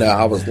them. You know,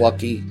 I was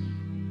lucky.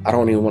 I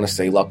don't even want to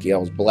say lucky. I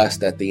was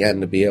blessed at the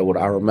end to be able to.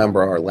 I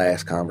remember our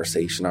last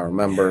conversation. I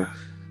remember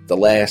the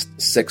last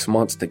 6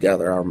 months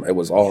together. It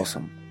was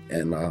awesome,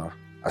 and I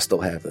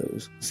still have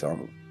those.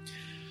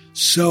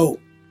 So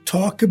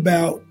talk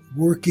about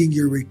working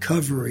your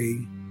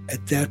recovery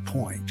at that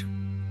point,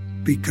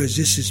 because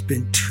this has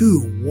been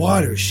 2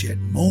 watershed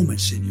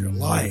moments in your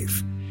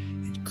life,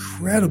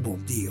 incredible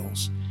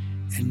deals,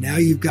 and now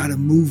you've got to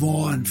move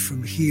on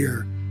from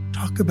here.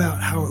 Talk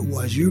about how it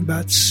was. You're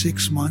about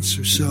 6 months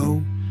or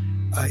so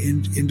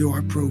into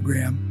our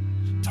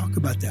program. Talk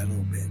about that a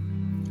little bit.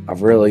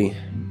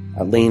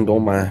 I leaned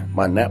on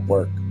my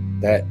network.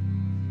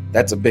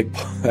 That's a big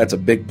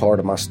part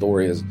of my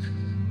story. Is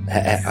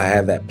I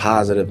have that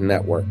positive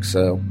network.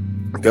 So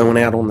going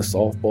out on the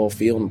softball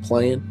field and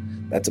playing,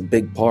 that's a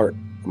big part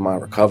of my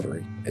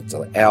recovery. It's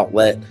an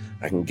outlet.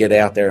 I can get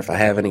out there. If I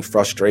have any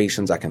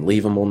frustrations, I can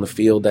leave them on the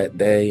field that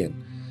day,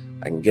 and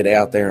I can get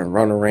out there and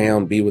run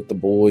around, be with the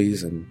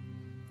boys. And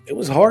it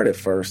was hard at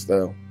first,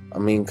 though. I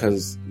mean,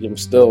 because I'm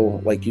still,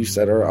 like you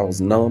said earlier, I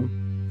was numb,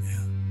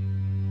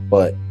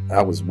 but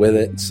I was with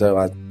it. So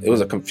it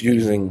was a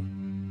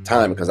confusing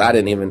time, because at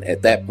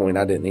that point,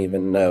 I didn't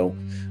even know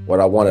what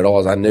I wanted.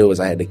 All I knew is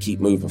I had to keep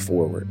moving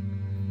forward.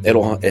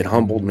 It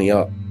humbled me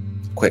up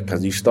quick,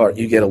 because you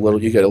get a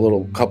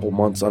little couple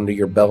months under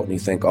your belt, and you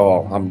think,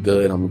 oh, I'm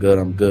good.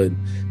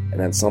 And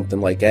then something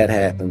like that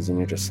happens, and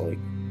you're just like,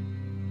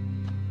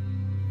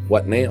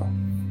 what now?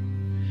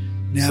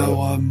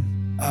 Now,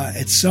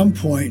 at some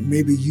point,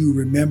 maybe you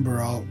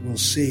remember, we'll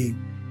see.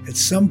 At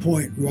some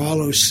point,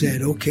 Rollo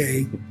said,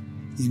 okay,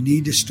 you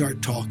need to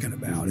start talking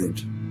about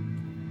it.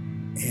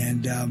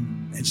 And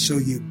so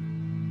he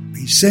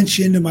sent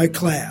you into my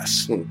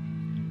class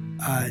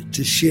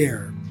to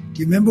share. Do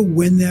you remember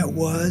when that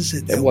was?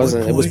 It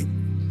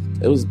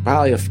was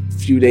probably a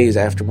few days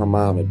after my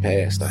mom had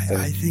passed, I think.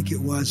 I think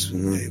it was.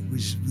 Mm-hmm. It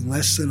was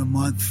less than a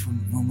month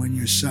from when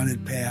your son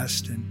had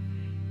passed, and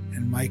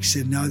Mike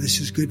said, no, this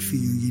is good for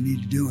you. You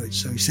need to do it.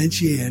 So he sent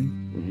you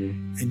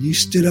in, and you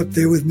stood up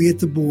there with me at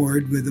the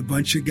board with a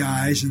bunch of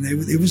guys, and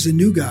it was the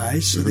new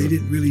guys, so they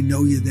didn't really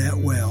know you that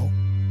well.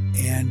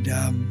 And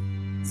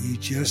you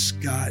just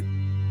got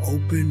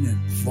open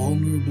and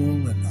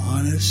vulnerable and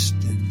honest.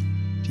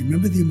 And do you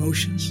remember the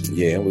emotions?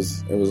 Yeah, it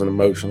was an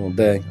emotional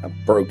day. I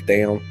broke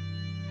down.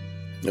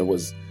 It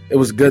was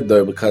good,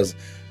 though, because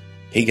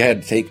he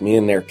had to take me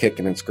in there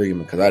kicking and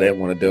screaming, because I didn't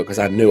want to do it, because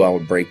I knew I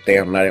would break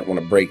down, and I didn't want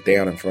to break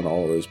down in front of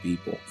all those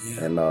people.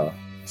 Yeah. And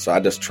so I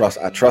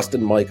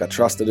trusted Mike. I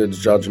trusted his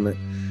judgment,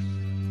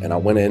 and I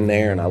went in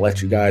there, and I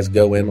let you guys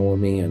go in on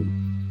me, and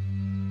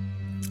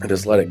I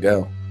just let it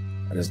go.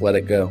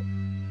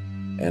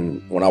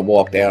 And when I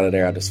walked out of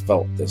there, I just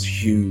felt this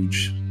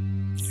huge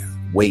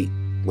weight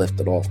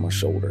lifted off my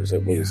shoulders.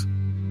 It was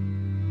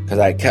because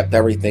I kept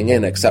everything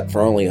in except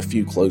for only a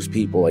few close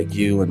people like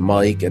you and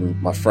Mike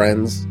and my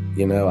friends.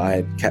 You know, I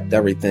had kept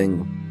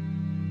everything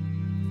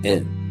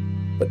in.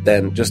 But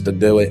then just to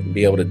do it and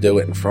be able to do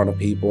it in front of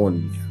people,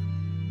 and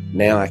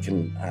now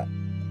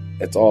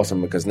it's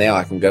awesome, because now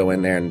I can go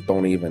in there and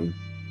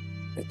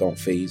it don't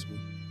faze me.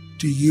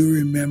 Do you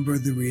remember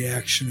the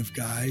reaction of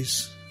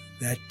guys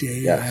that day?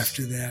 Yes.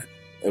 After that?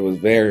 It was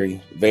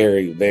very,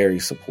 very, very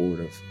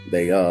supportive.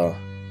 It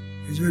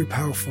was very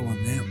powerful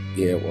on them.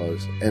 Yeah, it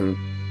was. And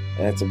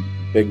that's a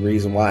big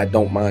reason why I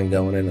don't mind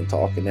going in and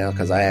talking now,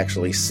 because I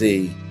actually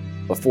see.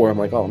 Before, I'm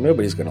like, oh,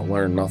 nobody's going to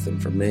learn nothing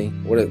from me.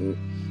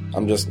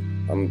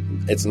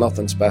 It's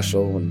nothing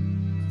special.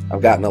 And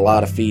I've gotten a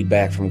lot of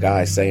feedback from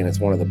guys saying it's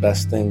one of the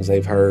best things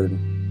they've heard.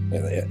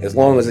 As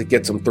long as it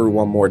gets them through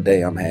one more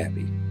day, I'm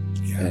happy.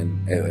 Yeah.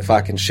 And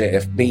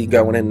if me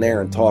going in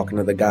there and talking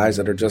to the guys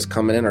that are just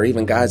coming in, or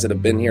even guys that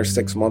have been here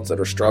 6 months that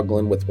are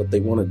struggling with what they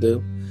want to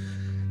do,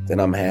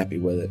 then I'm happy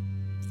with it.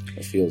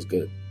 It feels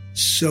good.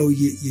 So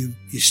you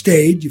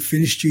stayed, you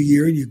finished your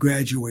year, and you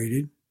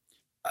graduated.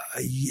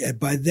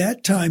 By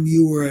that time,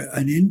 you were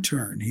an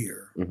intern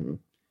here, and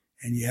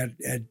you had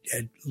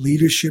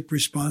leadership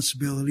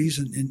responsibilities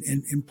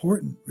and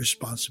important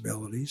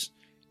responsibilities.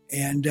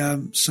 And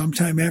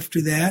sometime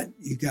after that,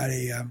 you got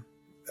a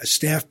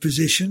staff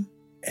position,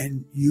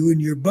 and you and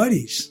your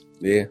buddies.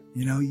 Yeah,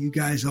 you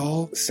guys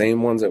all the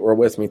same ones that were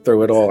with me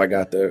through it all. We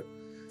got to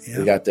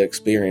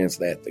experience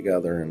that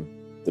together, and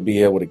to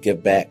be able to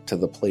give back to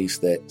the place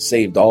that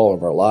saved all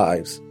of our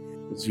lives.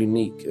 It's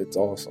unique. It's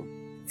awesome.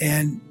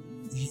 And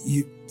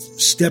you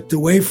stepped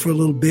away for a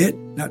little bit,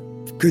 not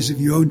because of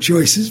your own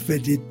choices,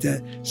 but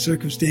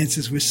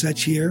circumstances were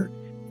such here.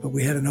 But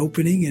we had an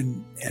opening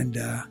and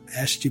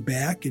asked you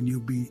back, and you'll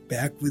be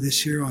back with us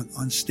here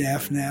on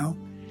staff now.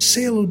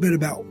 Say a little bit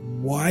about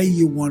why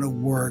you want to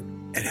work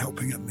at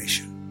Helping Up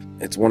Mission.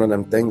 It's one of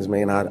them things,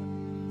 man.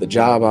 The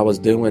job I was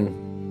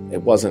doing,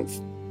 it wasn't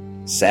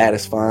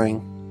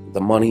satisfying.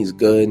 The money's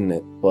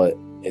good, but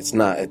it's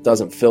not. It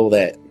doesn't fill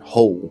that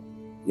hole.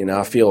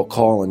 I feel a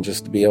calling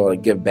just to be able to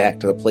give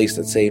back to the place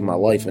that saved my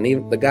life. And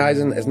even the guys,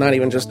 it's not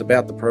even just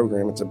about the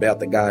program. It's about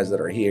the guys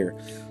that are here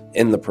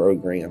in the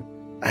program.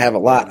 I have a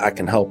lot I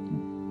can help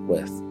them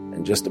with.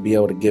 And just to be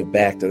able to give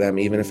back to them,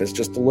 even if it's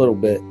just a little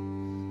bit,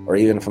 or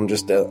even if I'm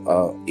just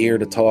a ear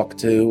to talk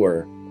to,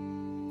 or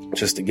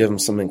just to give them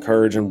some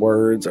encouraging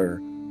words, or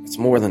it's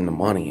more than the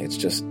money. It's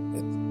just,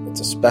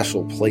 it's a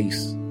special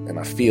place. And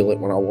I feel it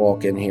when I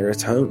walk in here.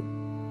 It's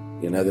home.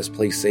 This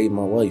place saved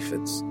my life.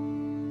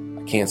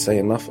 I can't say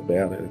enough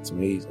about it. It's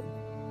amazing.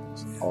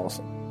 It's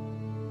awesome.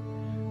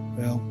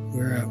 Well,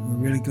 we're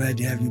really glad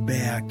to have you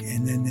back.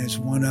 And then there's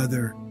one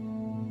other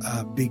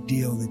big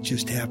deal that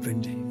just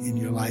happened in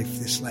your life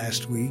this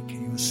last week.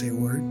 You want to say a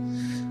word?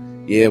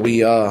 Yeah, we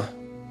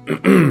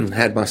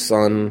had my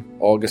son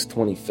August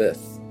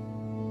 25th.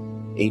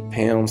 8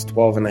 pounds,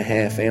 12 and a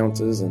half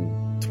ounces,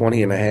 and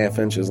 20 and a half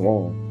inches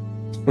long.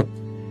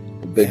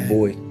 A big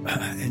boy.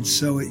 And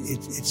so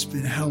it's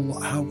been how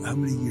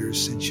many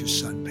years since your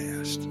son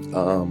passed?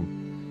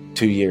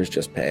 2 years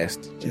just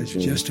passed.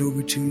 Just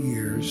over 2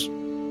 years.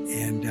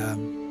 And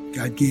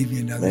God gave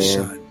you another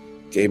son.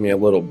 Gave me a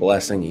little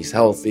blessing. He's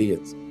healthy.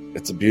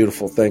 It's a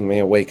beautiful thing,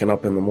 man, waking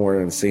up in the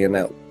morning and seeing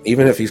that.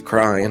 Even if he's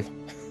crying,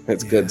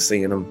 it's good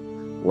seeing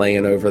him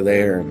laying over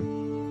there,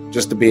 and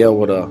just to be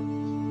able to,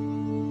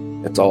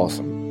 it's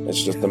awesome.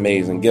 It's just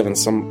amazing, giving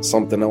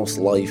something else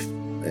life,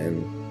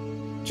 and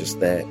just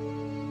that.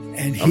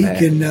 And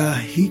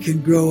he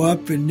can grow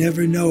up and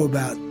never know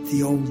about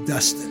the old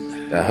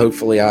Dustin.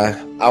 Hopefully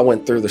I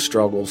went through the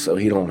struggle so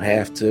he don't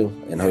have to,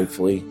 and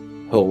hopefully he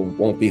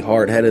won't be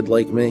hard-headed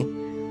like me,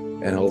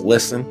 and he'll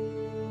listen.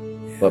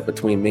 But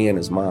between me and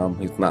his mom,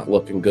 he's not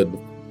looking good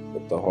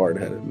with the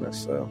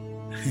hard-headedness. So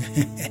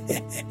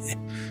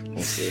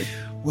we'll see.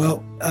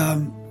 Well,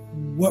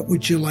 what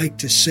would you like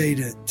to say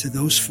to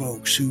those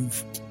folks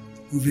who've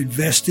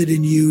invested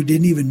in you,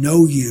 didn't even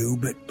know you,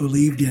 but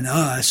believed in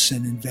us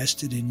and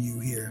invested in you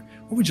here?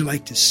 What would you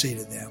like to say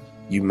to them?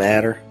 You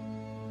matter.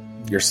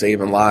 You're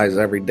saving lives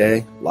every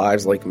day,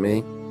 lives like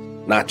me.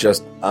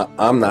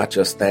 I'm not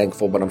just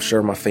thankful, but I'm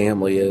sure my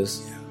family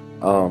is.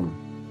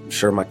 I'm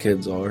sure my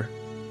kids are.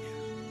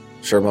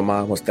 I'm sure my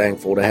mom was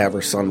thankful to have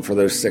her son for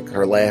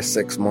her last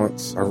 6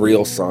 months. Her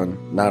real son,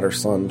 not her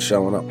son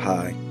showing up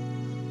high.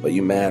 But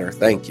you matter.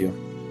 Thank you.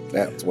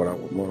 That's what I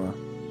would want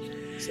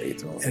to say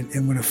to them.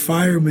 And when a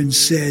fireman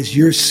says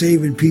you're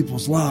saving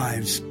people's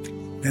lives,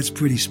 that's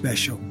pretty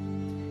special.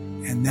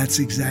 And that's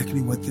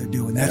exactly what they're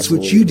doing. That's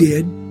what you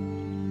did.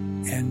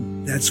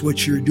 And that's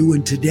what you're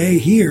doing today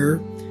here.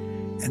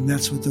 And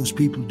that's what those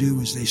people do,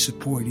 is they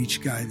support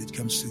each guy that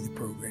comes through the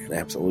program.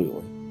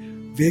 Absolutely.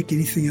 Vic,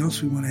 anything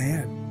else we want to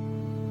add?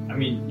 I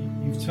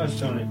mean, you've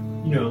touched on it,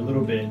 a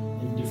little bit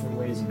in different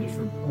ways and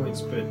different points,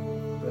 but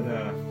what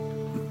are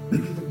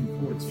you looking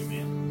forward to,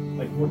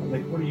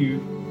 man?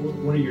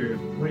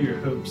 What are your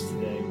hopes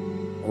today?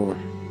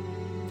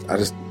 I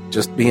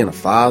just being a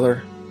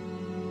father,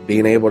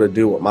 being able to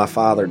do what my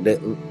father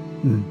didn't,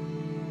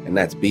 and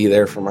that's be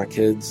there for my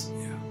kids,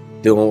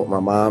 doing what my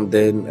mom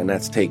did, and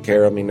that's take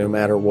care of me no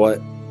matter what.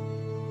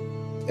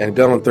 And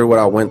going through what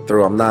I went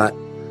through,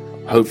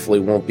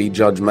 hopefully won't be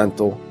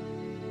judgmental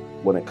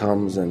when it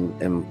comes,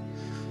 and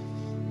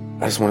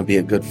I just want to be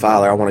a good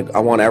father. I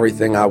want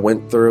everything I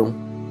went through.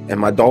 And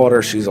my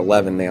daughter, she's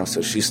 11 now,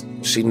 so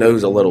she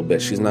knows a little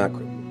bit. She's not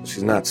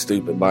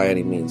stupid by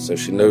any means, so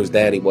she knows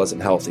Daddy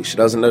wasn't healthy. She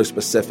doesn't know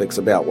specifics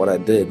about what I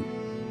did,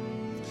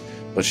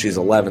 but she's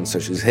 11, so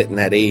she's hitting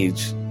that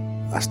age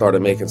I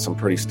started making some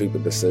pretty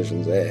stupid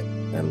decisions at.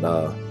 And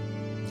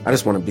I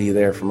just want to be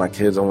there for my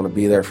kids. I want to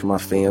be there for my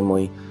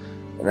family.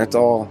 And that's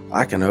all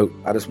I can hope.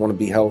 I just want to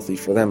be healthy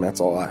for them.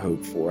 That's all I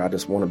hope for. I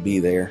just want to be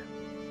there.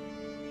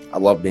 I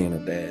love being a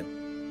dad.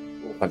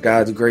 By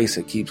God's grace,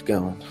 it keeps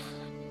going.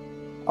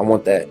 I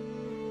want that.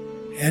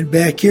 And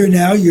back here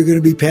now, you're going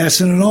to be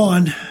passing it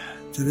on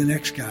to the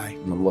next guy.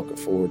 And I'm looking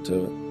forward to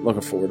it.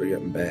 Looking forward to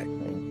getting back,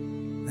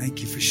 man.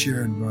 Thank you for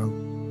sharing, bro.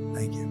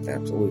 Thank you.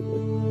 Absolutely.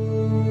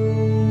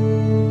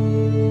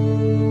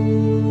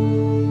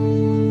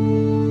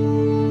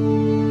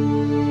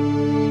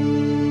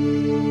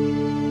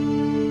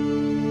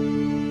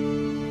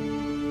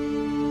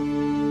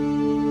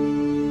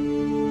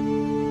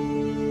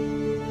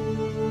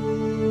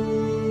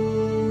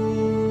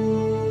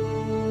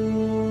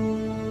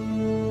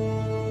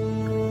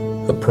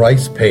 The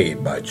Price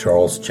Paid by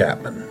Charles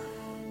Chapman.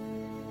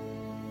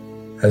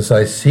 As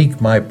I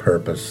seek my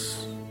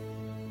purpose,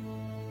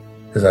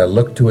 as I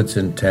look to its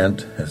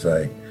intent, as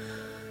I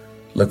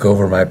look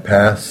over my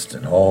past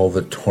and all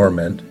the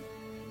torment,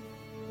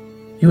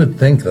 you would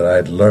think that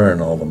I'd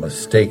learn all the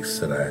mistakes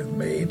that I have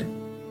made.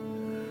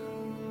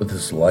 With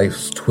this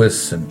life's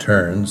twists and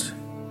turns,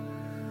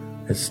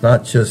 it's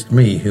not just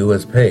me who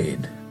has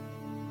paid.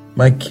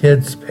 My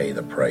kids pay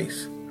the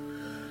price.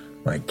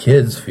 My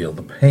kids feel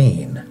the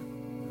pain.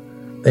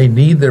 They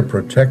need their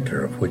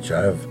protector, of which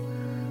I've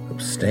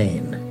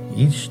abstained.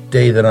 Each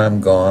day that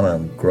I'm gone,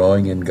 I'm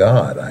growing in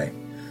God. I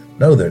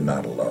know they're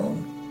not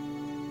alone.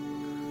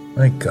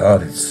 My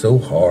God, it's so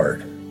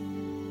hard.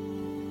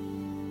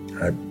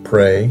 I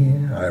pray,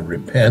 I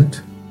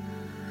repent.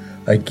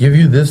 I give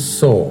you this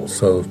soul,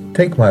 so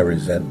take my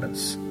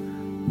resentments.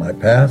 My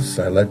past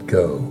I let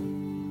go.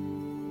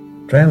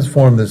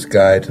 Transform this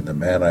guy to the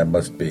man I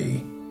must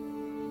be.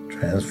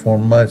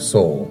 Transform my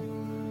soul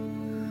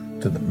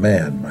to the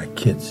man my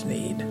kids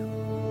need.